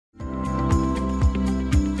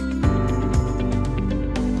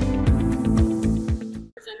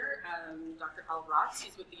Hal Rotz.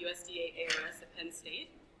 He's with the USDA ARS at Penn State,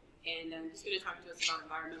 and he's going to talk to us about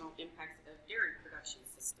environmental impacts of dairy production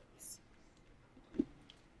systems. I'm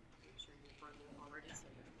sure you've heard that already.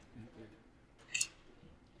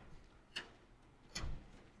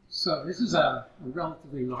 So this is a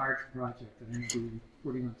relatively large project that I'm going to be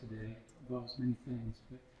reporting on today. It involves many things,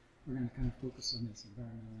 but we're going to kind of focus on this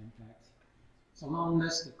environmental impacts. It's a long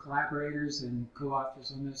list of collaborators and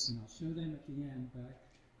co-authors on this, and I'll show them at the end, but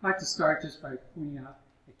I'd like to start just by pointing out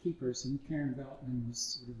a key person. Karen Veltman was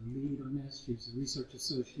sort of the lead on this. She was a research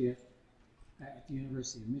associate at the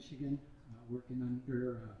University of Michigan, working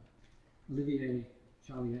under Olivier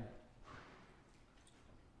Joliet.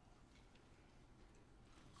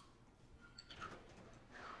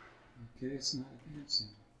 Okay, it's not advancing.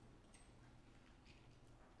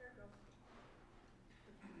 There it goes.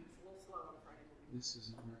 It's a little slow on Friday morning. This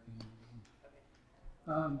isn't working.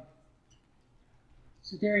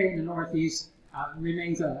 So dairy in the Northeast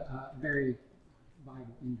remains a very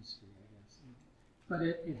viable industry, I guess. But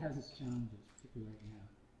it has its challenges, particularly right now,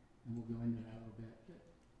 and we'll go into that a little bit.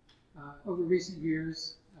 But, over recent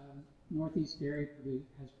years, Northeast dairy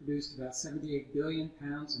has produced about 78 billion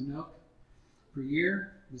pounds of milk per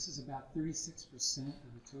year. This is about 36%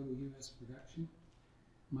 of the total U.S. production.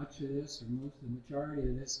 Much of this, or the majority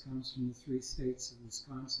of this, comes from the three states of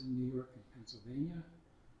Wisconsin, New York, and Pennsylvania.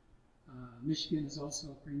 Michigan is also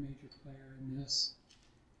a pretty major player in this.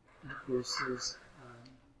 And of course, there's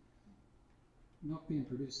milk being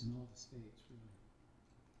produced in all the states,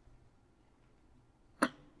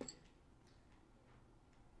 really.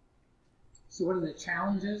 So what are the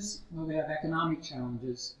challenges? Well, we have economic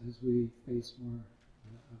challenges as we face more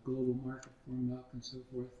a global market for milk and so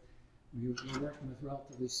forth. We're working with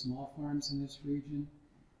relatively small farms in this region,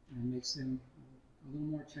 and it makes them a little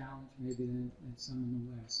more challenged maybe than some in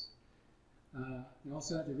the West. We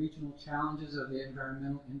also have the regional challenges of the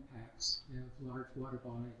environmental impacts. We have large water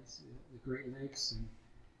bodies, the Great Lakes and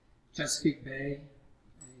Chesapeake Bay.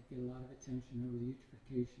 They get a lot of attention over the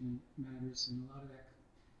eutrophication matters, and a lot of that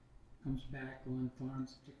comes back on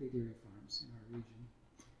farms, particularly dairy farms in our region.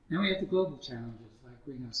 Then we have the global challenges like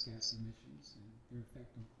greenhouse gas emissions and their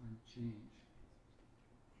effect on climate change.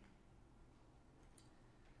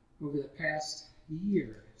 Over the past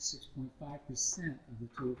year, 6.5% of the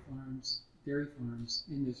total dairy farms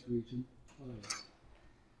in this region closed.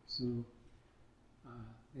 So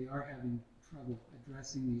they are having trouble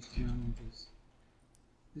addressing these challenges.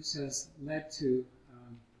 This has led to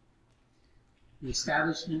the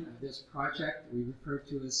establishment of this project that we refer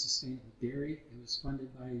to as Sustainable Dairy. It was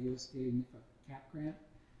funded by a USDA NIFA CAP grant.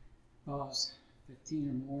 Follows 15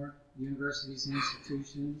 or more universities and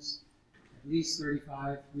institutions, at least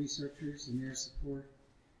 35 researchers and their support.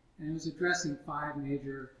 And it was addressing 5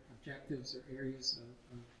 major objectives or areas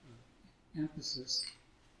of emphasis,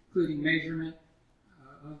 including measurement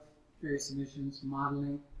of various emissions,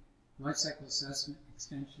 modeling, life cycle assessment,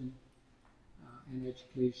 extension, and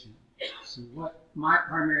education. So what my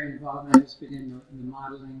primary involvement has been in the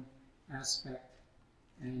modeling aspect,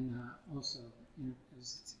 and also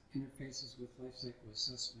as interfaces with life cycle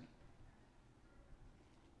assessment.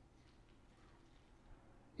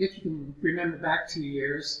 If you can remember back 2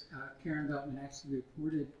 years, Karen Veltman actually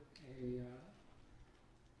reported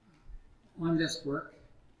on this work,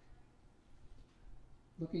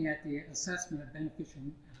 looking at the assessment of beneficial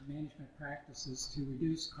management practices to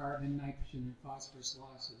reduce carbon, nitrogen, and phosphorus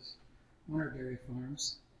losses on our dairy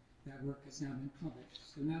farms. That work has now been published.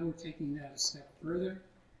 So now we're taking that a step further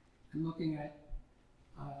and looking at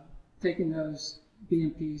taking those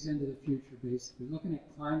BMPs into the future, basically looking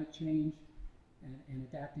at climate change and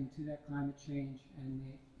adapting to that climate change and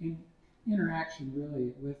the interaction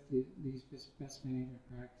really with these best management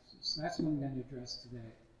practices. So that's what I'm going to address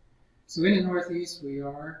today. So in the Northeast, we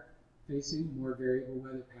are facing more variable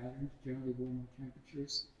weather patterns, generally warmer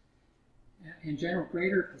temperatures, in general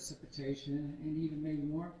greater precipitation, and even maybe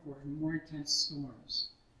more important, more intense storms.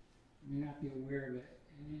 You may not be aware of it,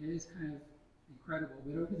 and it is kind of incredible,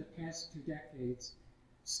 but over the past 2 decades,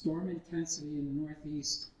 storm intensity in the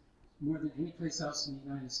Northeast, more than any place else in the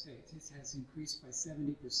United States, it has increased by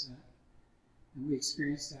 70%, and we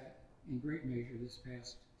experienced that in great measure this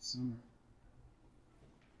past summer.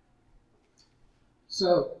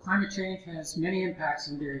 So climate change has many impacts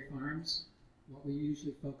on dairy farms. What we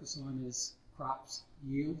usually focus on is crops,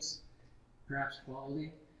 yields, perhaps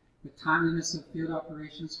quality, the timeliness of field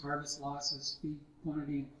operations, harvest losses, feed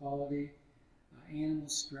quantity and quality, animal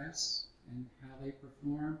stress and how they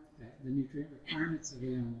perform, the nutrient requirements of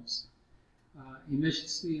the animals,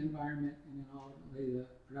 emissions to the environment, and then ultimately the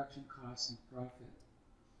production costs and profit.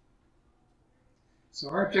 So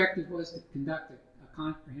our objective was to conduct a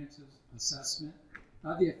comprehensive assessment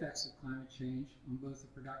of the effects of climate change on both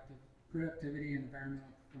the productivity and environmental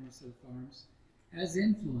performance of the farms, as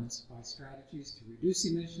influenced by strategies to reduce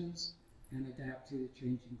emissions and adapt to the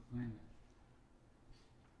changing climate.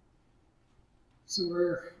 So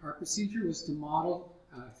our procedure was to model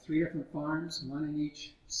 3 different farms, 1 in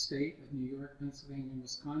each state of New York, Pennsylvania, and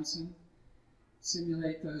Wisconsin,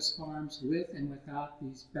 simulate those farms with and without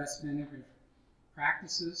these best management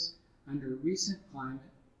practices under recent climate,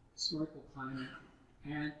 historical climate,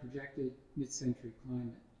 and projected mid-century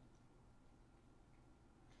climate.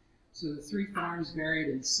 So the 3 farms varied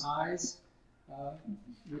in size,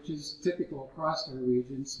 which is typical across our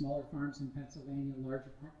region. Smaller farms in Pennsylvania,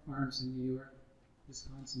 larger farms in New York,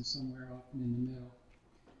 Wisconsin, somewhere often in the middle.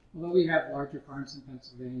 Although we have larger farms in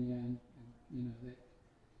Pennsylvania, and the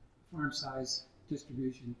farm size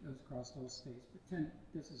distribution goes across all states, but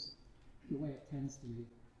this is the way it tends to be.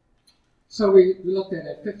 So we looked at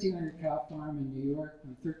a 1,500 cow farm in New York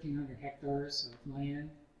on 1,300 hectares of land,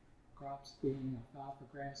 crops being alfalfa,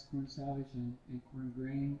 grass, corn silage, and corn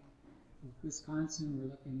grain. With Wisconsin,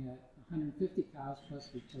 we're looking at 150 cows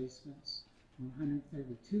plus replacements on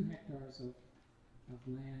 132 hectares of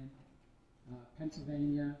land.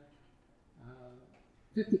 Pennsylvania,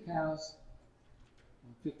 50 cows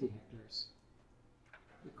on 50 hectares.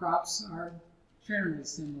 The crops are generally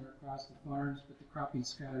similar across the farms, but the cropping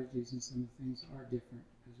strategies and some of the things are different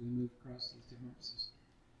as we move across these different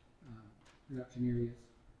production areas.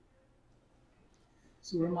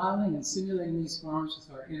 So we're modeling and simulating these farms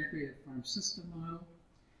with our integrated farm system model.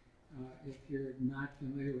 If you're not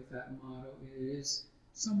familiar with that model, it is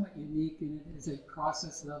somewhat unique, and it is a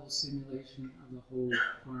process level simulation of the whole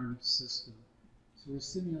farm system. So we're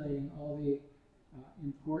simulating all the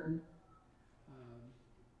important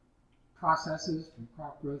processes from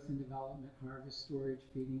crop growth and development, harvest, storage,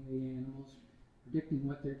 feeding the animals, predicting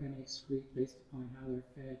what they're going to excrete based upon how they're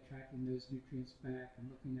fed, tracking those nutrients back,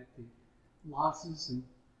 and looking at the losses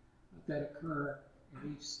that occur at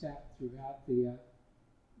each step throughout the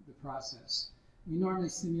process. We normally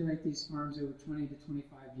simulate these farms over 20 to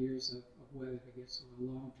 25 years of weather to get sort of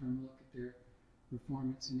a long-term look at their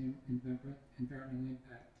performance and environmental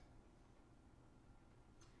impact.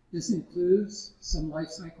 This includes some life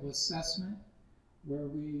cycle assessment, where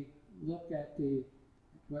we look at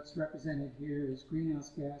what's represented here as greenhouse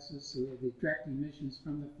gases, so we have the direct emissions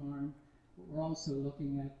from the farm, but we're also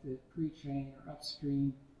looking at the pre-chain or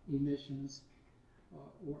upstream emissions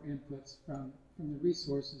or inputs from the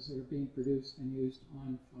resources that are being produced and used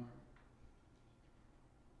on farm.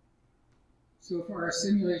 So for our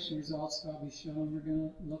simulation results that I'll be showing, we're going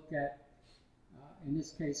to look at, in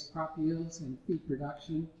this case, crop yields and feed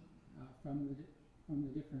production from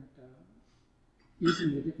the different,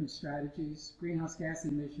 using the different strategies, greenhouse gas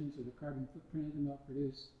emissions or the carbon footprint of the milk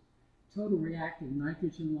produced, total reactive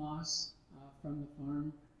nitrogen loss from the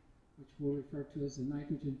farm, which we'll refer to as the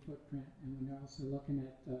nitrogen footprint, and we're also looking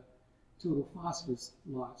at total phosphorus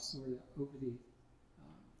loss, sort of over the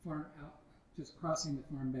farm out, just crossing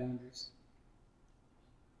the farm boundaries.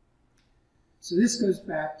 So this goes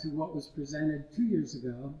back to what was presented 2 years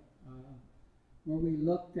ago, where we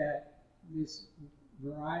looked at this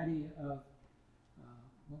variety of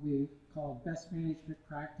what we call best management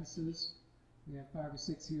practices. We have 5 or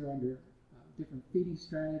 6 here under different feeding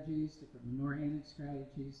strategies, different manure handling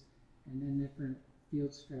strategies, and then different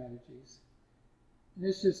field strategies. And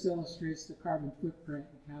this just illustrates the carbon footprint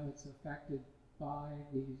and how it's affected by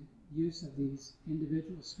the use of these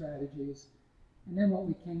individual strategies. And then what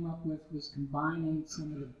we came up with was combining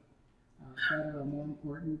some of the better or more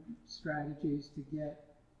important strategies to get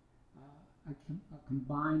a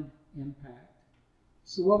combined impact.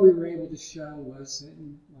 So what we were able to show was that,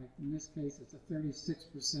 in this case, it's a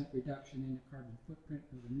 36% reduction in the carbon footprint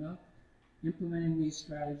of the milk. Implementing these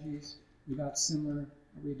strategies, we got similar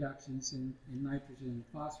reductions in nitrogen and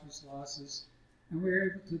phosphorus losses, and we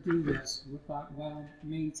were able to do this while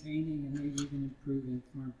maintaining and maybe even improving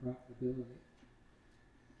farm profitability.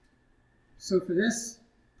 So for this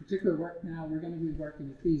particular work now, we're going to be working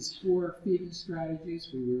with these 4 feeding strategies.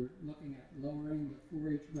 We were looking at lowering the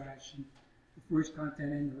forage ration, the forage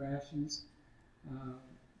content in the rations,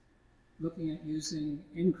 looking at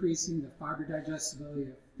increasing the fiber digestibility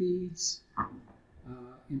of feeds,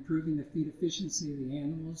 improving the feed efficiency of the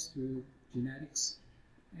animals through genetics,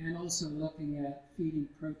 and also looking at feeding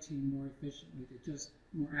protein more efficiently to just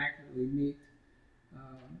more accurately meet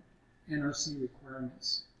NRC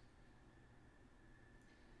requirements.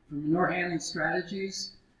 For manure handling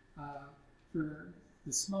strategies, for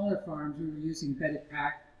the smaller farms, we were using bedded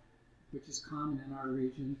pack, which is common in our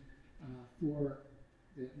region, for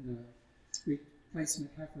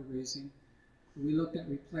replacement heifer raising. We looked at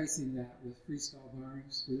replacing that with freestall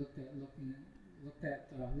barns. We looked at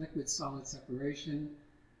liquid solid separation,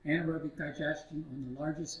 anaerobic digestion on the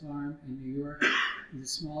largest farm in New York. In the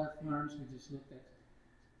smaller farms, we just looked at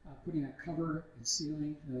putting a cover and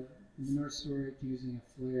sealing the manure storage using a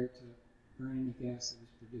flare to burn any gas that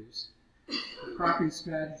was produced. For cropping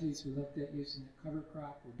strategies, we looked at using a cover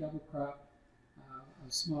crop or double crop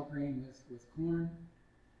of small grain with corn,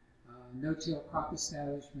 no-till crop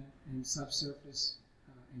establishment, and subsurface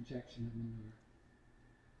injection of manure.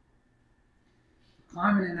 For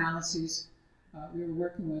climate analyses, we were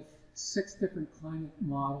working with 6 different climate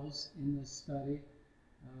models in this study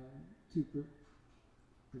to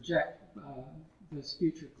project this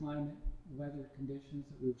future climate weather conditions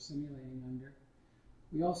that we were simulating under.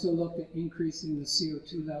 We also looked at increasing the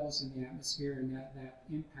CO2 levels in the atmosphere and that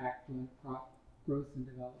impact on crop growth and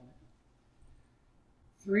development.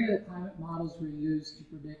 3 of the climate models were used to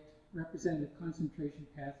predict representative concentration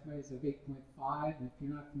pathways of 8.5, and if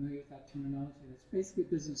you're not familiar with that terminology, that's basically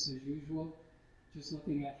business as usual, just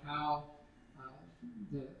looking at how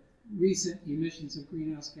the recent emissions of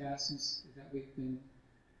greenhouse gases that we've been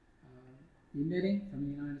emitting from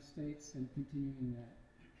the United States and continuing that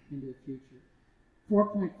into the future.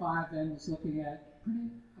 4.5 then was looking at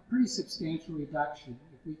a pretty substantial reduction.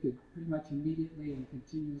 If we could pretty much immediately and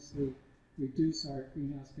continuously reduce our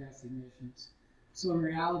greenhouse gas emissions. So in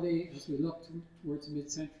reality, as we look towards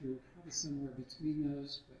mid-century, we're probably somewhere between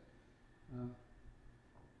those, but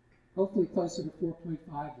hopefully closer to 4.5,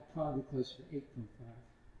 but probably closer to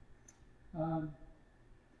 8.5.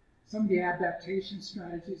 Some of the adaptation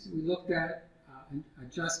strategies that we looked at,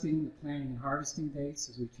 adjusting the planting and harvesting dates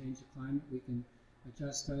as we change the climate, we can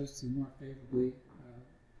adjust those to more favorably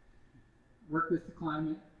work with the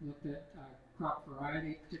climate. Looked at crop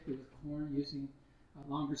variety, particularly with corn, using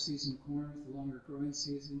a longer season corn with a longer growing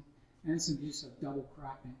season, and some use of double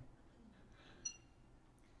cropping.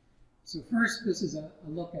 So first, this is a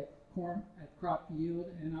look at crop yield,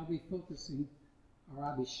 and I'll be focusing, or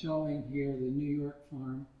I'll be showing here the New York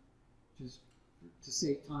farm, just to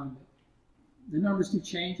save time. But the numbers do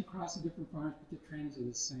change across the different farms, but the trends are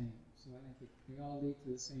the same. So I think they all lead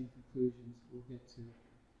to the same conclusions we'll get to.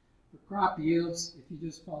 For crop yields, if you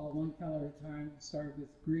just follow one color at a time, start with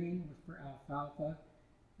green for alfalfa.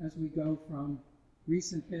 As we go from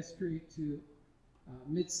recent history to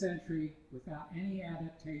mid-century without any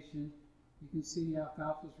adaptation, you can see the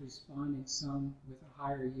alfalfa is responding some with a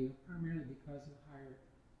higher yield, primarily because of higher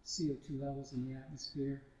CO2 levels in the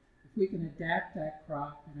atmosphere. If we can adapt that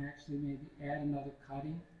crop and actually maybe add another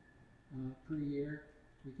cutting per year,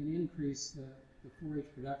 we can increase the forage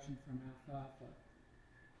production from alfalfa.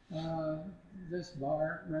 This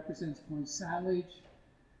bar represents corn silage.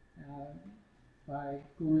 By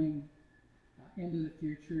going into the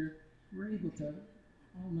future, we're able to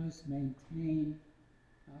almost maintain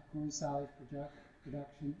corn silage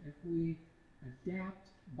production. If we adapt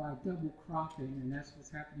by double cropping, and that's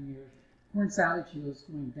what's happening here, corn silage yield is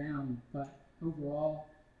going down, but overall,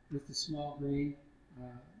 with the small grain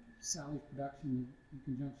silage production in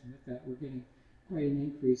conjunction with that, we're getting quite an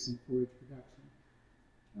increase in forage production.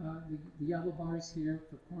 The yellow bars here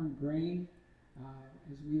for corn grain,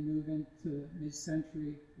 as we move into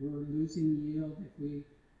mid-century, we're losing yield. If we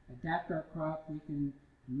adapt our crop, we can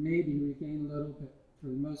maybe regain a little, but for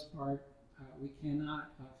the most part, we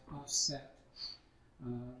cannot offset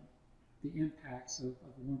the impacts of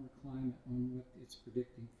a warmer climate on what it's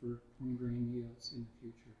predicting for corn grain yields in the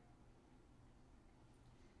future.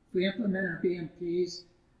 If we implement our BMPs,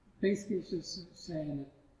 basically it's just saying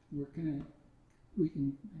that we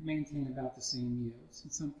can maintain about the same yields.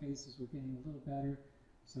 In some cases, we're getting a little better,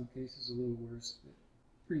 in some cases a little worse, but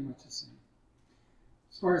pretty much the same.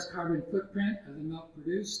 As far as carbon footprint of the milk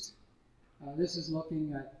produced, this is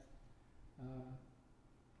looking at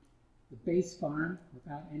the base farm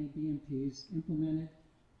without any BMPs implemented.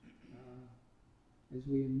 As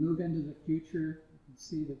we move into the future, you can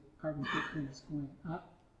see the carbon footprint is going up.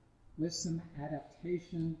 With some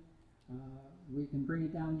adaptation, we can bring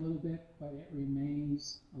it down a little bit, but it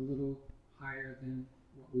remains a little higher than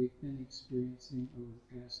what we've been experiencing over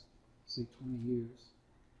the past, say, 20 years.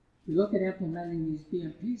 We look at implementing these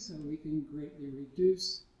BMPs so we can greatly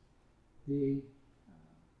reduce the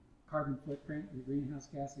carbon footprint, the greenhouse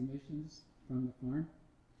gas emissions from the farm.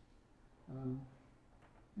 And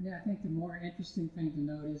then I think the more interesting thing to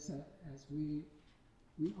note is that as we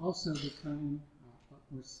also become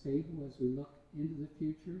more stable as we look into the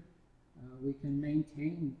future, we can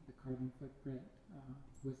maintain the carbon footprint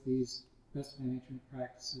with these best management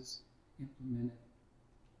practices implemented.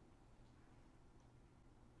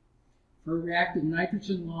 For reactive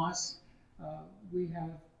nitrogen loss, we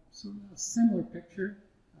have sort of a similar picture.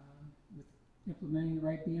 With implementing the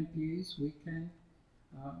right BMPs, we can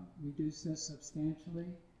reduce this substantially.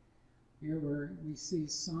 Here we see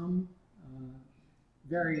some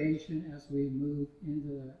variation as we move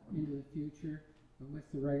into the future, but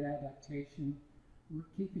with the right adaptation, we're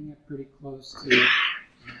keeping it pretty close to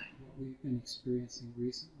what we've been experiencing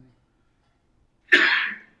recently.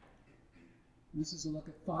 This is a look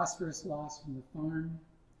at phosphorus loss from the farm.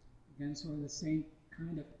 Again, sort of the same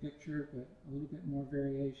kind of picture, but a little bit more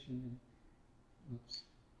variation. Oops.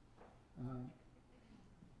 You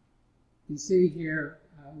can see here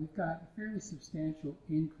we've got a fairly substantial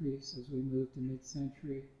increase as we move to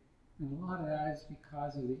mid-century, and a lot of that is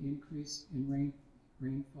because of the increase in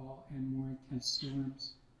rainfall and more intense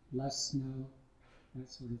storms, less snow, that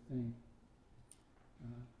sort of thing.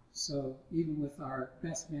 So even with our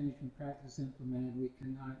best management practice implemented, we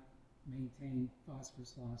cannot maintain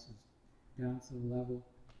phosphorus losses down to the level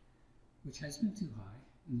which has been too high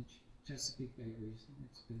in the Chesapeake Bay region.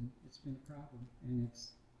 It's been a problem, and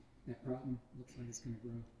that problem looks like it's going to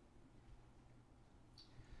grow.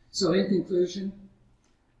 So in conclusion,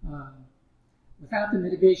 without the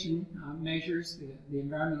mitigation measures, the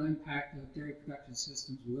environmental impact of dairy production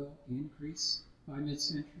systems will increase by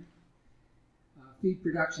mid-century. Feed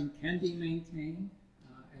production can be maintained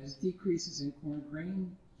as decreases in corn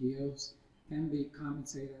grain yields can be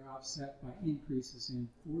compensated or offset by increases in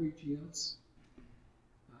forage yields.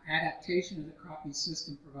 Adaptation of the cropping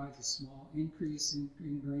system provides a small increase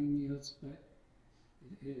in grain yields, but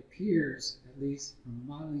it appears, at least from a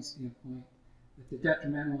modeling standpoint, that the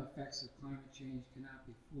detrimental effects of climate change cannot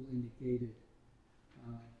be fully negated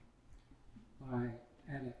by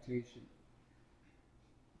adaptation.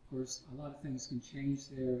 Of course, a lot of things can change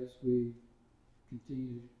there as we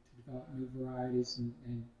continue to develop new varieties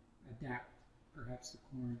and adapt perhaps the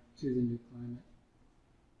corn to the new climate.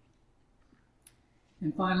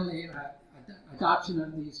 And finally, adoption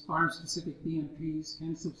of these farm-specific BMPs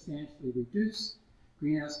can substantially reduce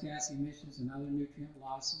greenhouse gas emissions and other nutrient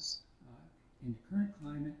losses in the current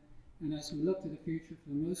climate. And as we look to the future, for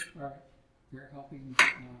the most part, they're helping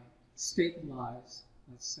stabilize,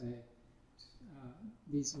 let's say,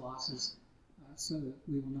 these losses so that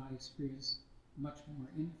we will not experience much more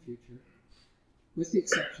in the future, with the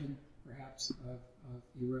exception, perhaps, of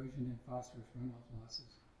erosion and phosphorus runoff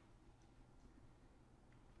losses.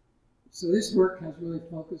 So this work has really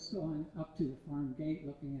focused on up to the farm gate,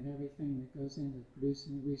 looking at everything that goes into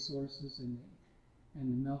producing the resources and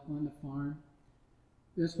the milk on the farm.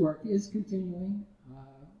 This work is continuing,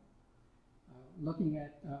 looking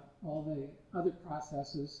at all the other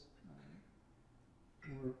processes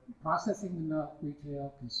for processing the milk,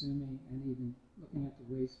 retail, consuming, and even looking at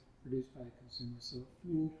the waste produced by the consumer. So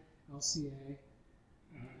full LCA,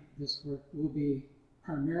 this work will be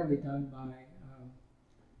primarily done by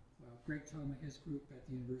Greg Thoma, his group at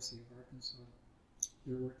the University of Arkansas.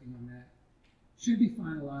 They're working on that. Should be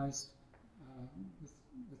finalized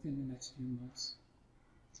within the next few months.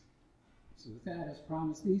 So with that, as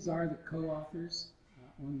promised, these are the co-authors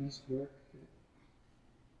on this work.